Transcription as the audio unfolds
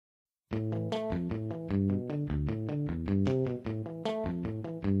Welcome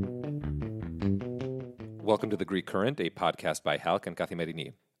to The Greek Current, a podcast by Halk and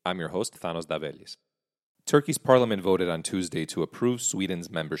Kathimerini. I'm your host, Thanos Davelis. Turkey's parliament voted on Tuesday to approve Sweden's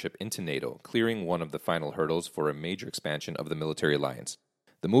membership into NATO, clearing one of the final hurdles for a major expansion of the military alliance.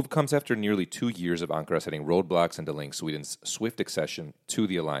 The move comes after nearly 2 years of Ankara setting roadblocks and delaying Sweden's swift accession to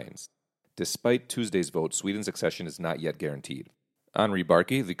the alliance. Despite Tuesday's vote, Sweden's accession is not yet guaranteed. Henri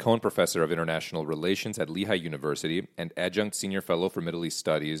Barkey, the Cohn Professor of International Relations at Lehigh University and Adjunct Senior Fellow for Middle East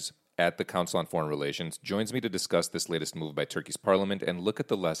Studies at the Council on Foreign Relations, joins me to discuss this latest move by Turkey's parliament and look at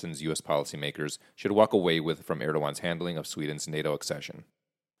the lessons U.S. policymakers should walk away with from Erdogan's handling of Sweden's NATO accession.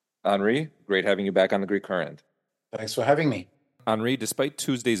 Henri, great having you back on The Greek Current. Thanks for having me. Henri, despite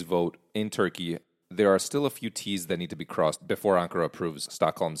Tuesday's vote in Turkey, there are still a few T's that need to be crossed before Ankara approves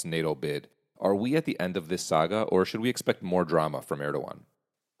Stockholm's NATO bid. Are we at the end of this saga, or should we expect more drama from Erdogan?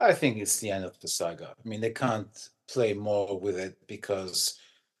 I think it's the end of the saga. I mean, they can't play more with it because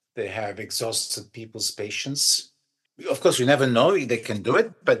they have exhausted people's patience. Of course, you never know they can do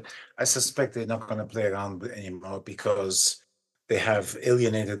it, but I suspect they're not going to play around anymore because they have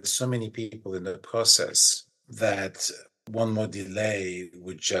alienated so many people in the process that one more delay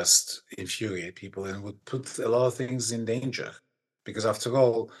would just infuriate people and would put a lot of things in danger. Because after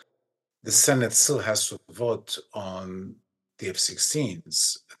all, the Senate still has to vote on the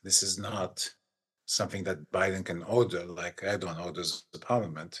F-16s. This is not something that Biden can order like Erdogan orders the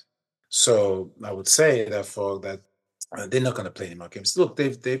parliament. So I would say, therefore, that they're not going to play any more games. Look,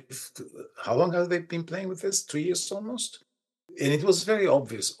 they've how long have they been playing with this? 3 years almost? And it was very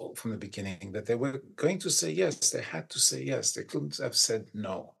obvious from the beginning that they were going to say yes. They had to say yes. They couldn't have said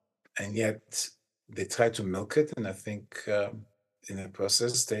no. And yet they tried to milk it. And I think in the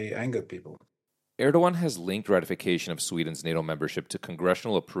process, they angered people. Erdogan has linked ratification of Sweden's NATO membership to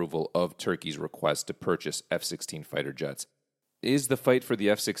congressional approval of Turkey's request to purchase F-16 fighter jets. Is the fight for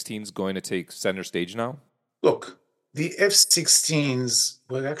the F-16s going to take center stage now? Look, the F-16s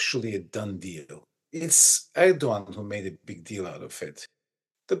were actually a done deal. It's Erdogan who made a big deal out of it.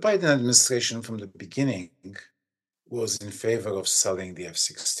 The Biden administration from the beginning was in favor of selling the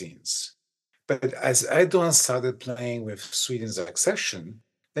F-16s. But as Erdogan started playing with Sweden's accession,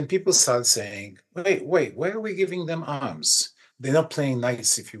 then people started saying, wait, why are we giving them arms? They're not playing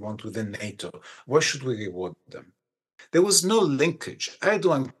nice, if you want, within NATO. Why should we reward them? There was no linkage.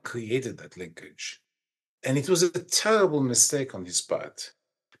 Erdogan created that linkage. And it was a terrible mistake on his part.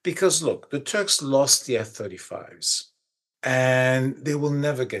 Because, look, the Turks lost the F-35s. And they will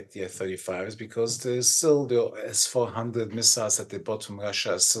never get the F-35s because there's still the S-400 missiles that they bought from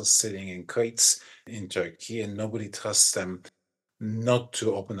Russia are still sitting in crates in Turkey, and nobody trusts them not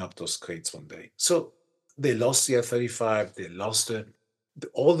to open up those crates one day. So they lost the F-35, they lost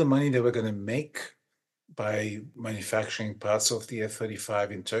all the money they were going to make by manufacturing parts of the F-35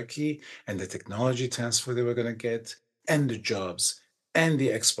 in Turkey, and the technology transfer they were going to get, and the jobs, and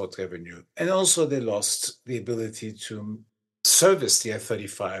the export revenue. And also they lost the ability to service the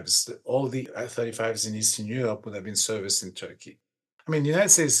F-35s. All the F-35s in Eastern Europe would have been serviced in Turkey. I mean, the United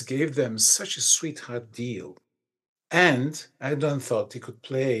States gave them such a sweetheart deal. And Erdogan thought he could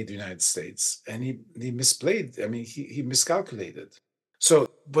play the United States, and he misplayed. I mean, he miscalculated. So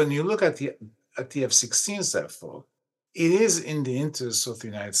when you look at the F-16s, therefore, it is in the interest of the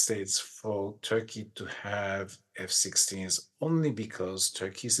United States for Turkey to have F-16s only because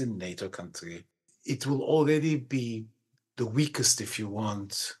Turkey is a NATO country. It will already be the weakest, if you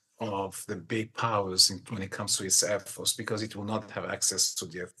want, of the big powers when it comes to its air force because it will not have access to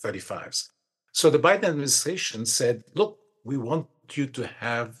the F-35s. So the Biden administration said, look, we want you to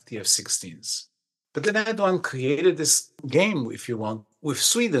have the F-16s. But then Erdogan created this game, if you want, with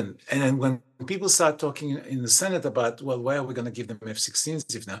Sweden. And then when people start talking in the Senate about, well, why are we going to give them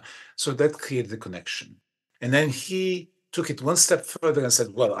F-16s if now? So that created a connection. And then he took it one step further and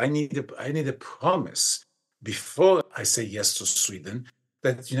said, well, I need a promise before I say yes to Sweden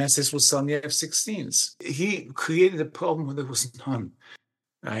that the United States will sell me F-16s. He created a problem where there was none.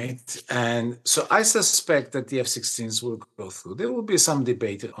 Right. And so I suspect that the F-16s will go through. There will be some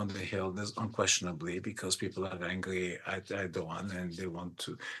debate on the Hill, unquestionably, because people are angry at Erdogan and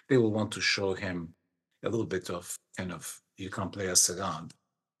they will want to show him a little bit of you can't play us around.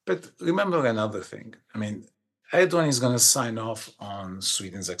 But remember another thing. I mean, Erdogan is going to sign off on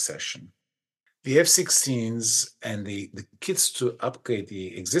Sweden's accession. The F-16s and the kits to upgrade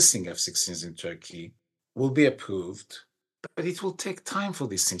the existing F-16s in Turkey will be approved. But it will take time for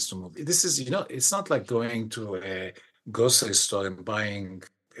these things to move. This is, it's not like going to a grocery store and buying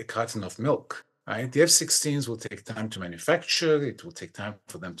a carton of milk. right? The F-16s will take time to manufacture. It will take time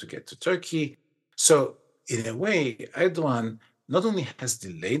for them to get to Turkey. So in a way, Erdogan not only has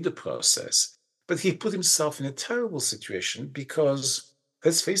delayed the process, but he put himself in a terrible situation because,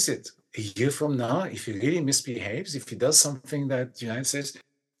 let's face it, a year from now, if he really misbehaves, if he does something that the United States,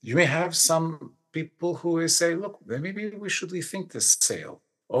 you may have some people who will say, look, then maybe we should rethink this sale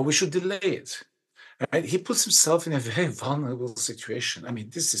or we should delay it. Right? He puts himself in a very vulnerable situation. I mean,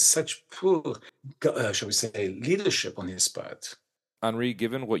 this is such poor, shall we say, leadership on his part. Henri,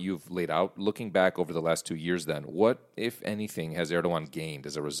 given what you've laid out, looking back over the last 2 years then, what, if anything, has Erdogan gained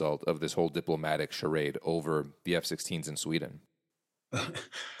as a result of this whole diplomatic charade over the F-16s in Sweden?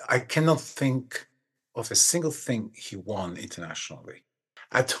 I cannot think of a single thing he won internationally.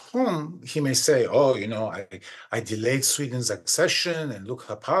 At home, he may say, oh, I delayed Sweden's accession and look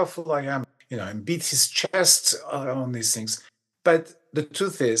how powerful I am, and beat his chest on these things. But the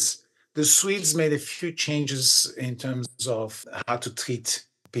truth is, the Swedes made a few changes in terms of how to treat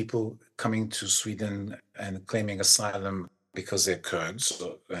people coming to Sweden and claiming asylum because they're Kurds,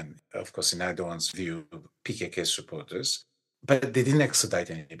 and of course, in Erdogan's view, PKK supporters. But they didn't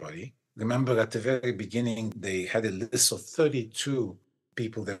extradite anybody. Remember, at the very beginning, they had a list of 32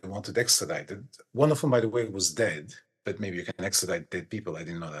 people they wanted extradited. One of them, by the way, was dead, but maybe you can extradite dead people. I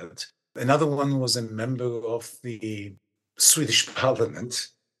didn't know that. Another one was a member of the Swedish parliament.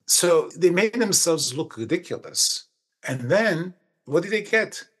 So they made themselves look ridiculous. And then what did they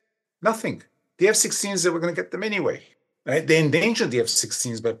get? Nothing. The F-16s, they were going to get them anyway. Right? They endangered the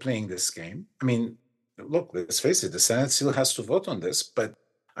F-16s by playing this game. I mean, look, let's face it, the Senate still has to vote on this, but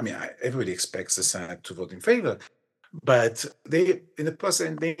I mean, everybody expects the Senate to vote in favor. But they, in the process,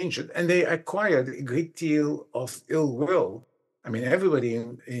 endangered, and they acquired a great deal of ill will. I mean, everybody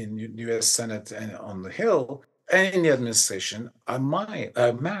in the U.S. Senate and on the Hill and in the administration are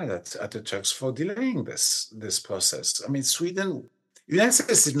mad at the Turks for delaying this process. I mean, the United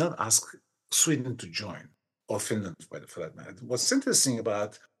States did not ask Sweden to join, or Finland for that matter. What's interesting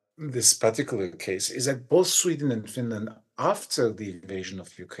about this particular case is that both Sweden and Finland, after the invasion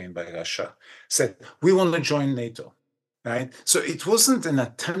of Ukraine by Russia, said, we want to join NATO, right? So it wasn't an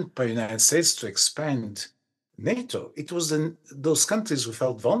attempt by the United States to expand NATO. It was those countries who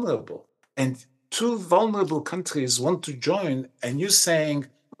felt vulnerable. And two vulnerable countries want to join, and you're saying,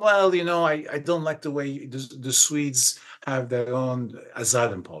 well, I don't like the way the Swedes have their own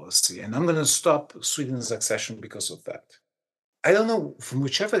asylum policy, and I'm going to stop Sweden's accession because of that. I don't know, from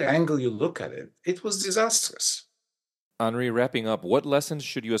whichever angle you look at it, it was disastrous. Henri, wrapping up, what lessons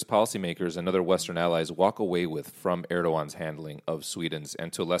should U.S. policymakers and other Western allies walk away with from Erdogan's handling of Sweden's,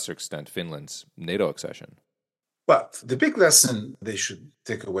 and to a lesser extent, Finland's NATO accession? Well, the big lesson they should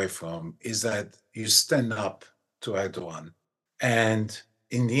take away from is that you stand up to Erdogan. And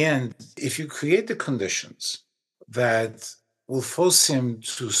in the end, if you create the conditions that will force him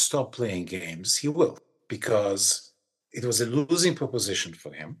to stop playing games, he will, because it was a losing proposition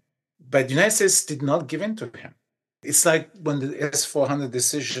for him. But the United States did not give in to him. It's like when the S-400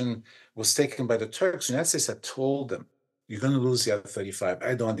 decision was taken by the Turks, the United States had told them, you're going to lose the F-35.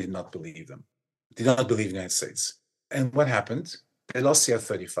 Erdogan did not believe them, did not believe the United States. And what happened? They lost the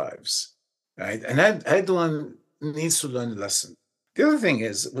F-35s, right? And Erdogan needs to learn the lesson. The other thing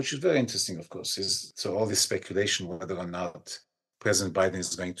is, which is very interesting, of course, is so all this speculation whether or not President Biden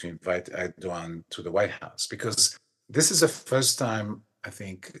is going to invite Erdogan to the White House, because this is the first time, I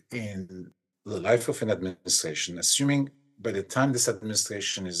think, in the life of an administration, assuming by the time this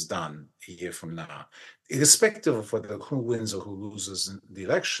administration is done a year from now, irrespective of whether who wins or who loses the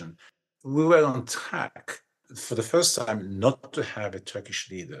election, we were on track for the first time not to have a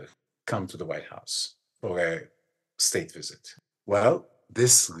Turkish leader come to the White House for a state visit. Well,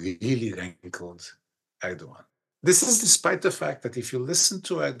 this really rankled Erdogan. This is despite the fact that if you listen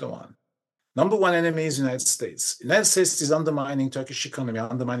to Erdogan, number one enemy is the United States. The United States is undermining Turkish economy,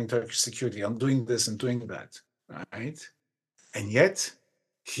 undermining Turkish security, I'm doing this and doing that, right? And yet,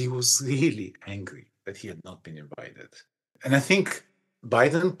 he was really angry that he had not been invited. And I think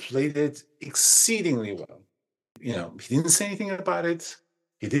Biden played it exceedingly well. He didn't say anything about it.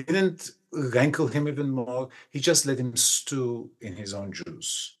 He didn't rankle him even more. He just let him stew in his own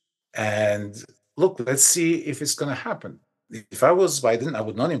juice. And look, let's see if it's going to happen. If I was Biden, I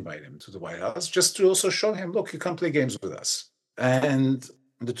would not invite him to the White House, just to also show him, look, you can't play games with us. And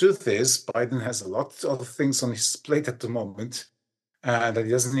the truth is, Biden has a lot of things on his plate at the moment, that he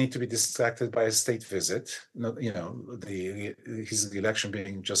doesn't need to be distracted by a state visit, his election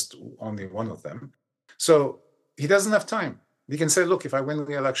being just only one of them. So he doesn't have time. He can say, look, if I win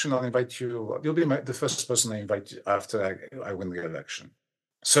the election, I'll invite you. You'll be the first person I invite after I win the election.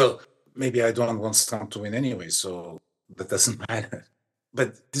 So maybe Erdogan wants Trump to win anyway, so that doesn't matter.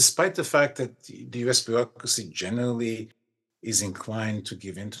 But despite the fact that the US bureaucracy generally is inclined to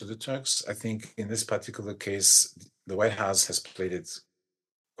give in to the Turks, I think in this particular case, the White House has played it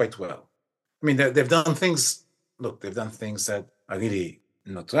quite well. I mean, they've done things, look, they've done things that are really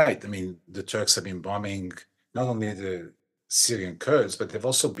not right. I mean, the Turks have been bombing not only the Syrian Kurds, but they've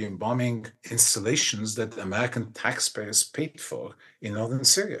also been bombing installations that American taxpayers paid for in northern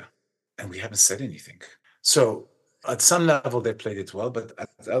Syria. And we haven't said anything. So at some level, they played it well, but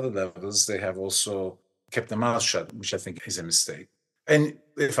at other levels, they have also kept their mouth shut, which I think is a mistake. And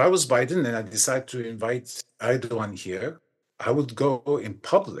if I was Biden and I decide to invite Erdogan here, I would go in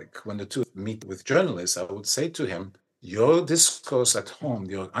public when the two meet with journalists. I would say to him, your discourse at home,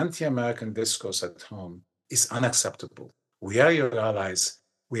 your anti-American discourse at home is unacceptable. We are your allies.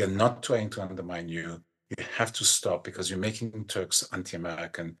 We are not trying to undermine you. You have to stop because you're making Turks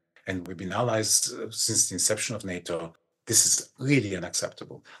anti-American. And we've been allies since the inception of NATO. This is really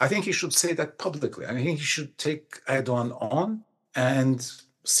unacceptable. I think he should say that publicly. I think he should take Erdogan on and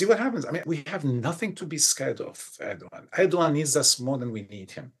see what happens. I mean, we have nothing to be scared of Erdogan. Erdogan needs us more than we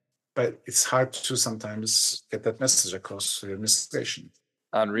need him. But it's hard to sometimes get that message across to the administration.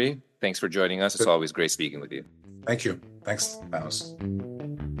 Henri, thanks for joining us. It's always great speaking with you. Thank you. Thanks, Thanos.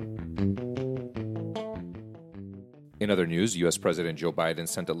 In other news, U.S. President Joe Biden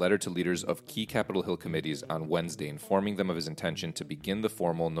sent a letter to leaders of key Capitol Hill committees on Wednesday informing them of his intention to begin the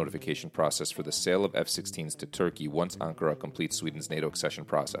formal notification process for the sale of F-16s to Turkey once Ankara completes Sweden's NATO accession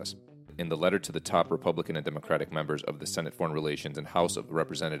process. In the letter to the top Republican and Democratic members of the Senate Foreign Relations and House of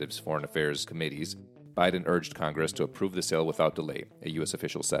Representatives Foreign Affairs committees, Biden urged Congress to approve the sale without delay, a U.S.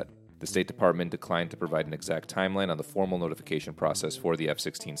 official said. The State Department declined to provide an exact timeline on the formal notification process for the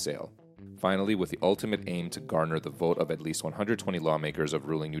F-16 sale. Finally, with the ultimate aim to garner the vote of at least 120 lawmakers of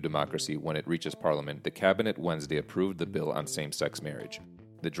ruling New Democracy when it reaches Parliament, the Cabinet Wednesday approved the bill on same-sex marriage.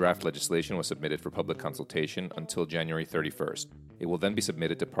 The draft legislation was submitted for public consultation until January 31st. It will then be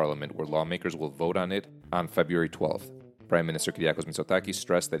submitted to Parliament, where lawmakers will vote on it on February 12th. Prime Minister Kyriakos Mitsotakis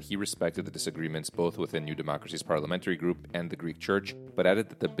stressed that he respected the disagreements both within New Democracy's parliamentary group and the Greek Church, but added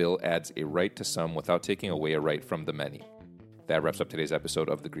that the bill adds a right to some without taking away a right from the many. That wraps up today's episode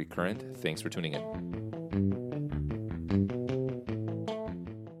of The Greek Current. Thanks for tuning in.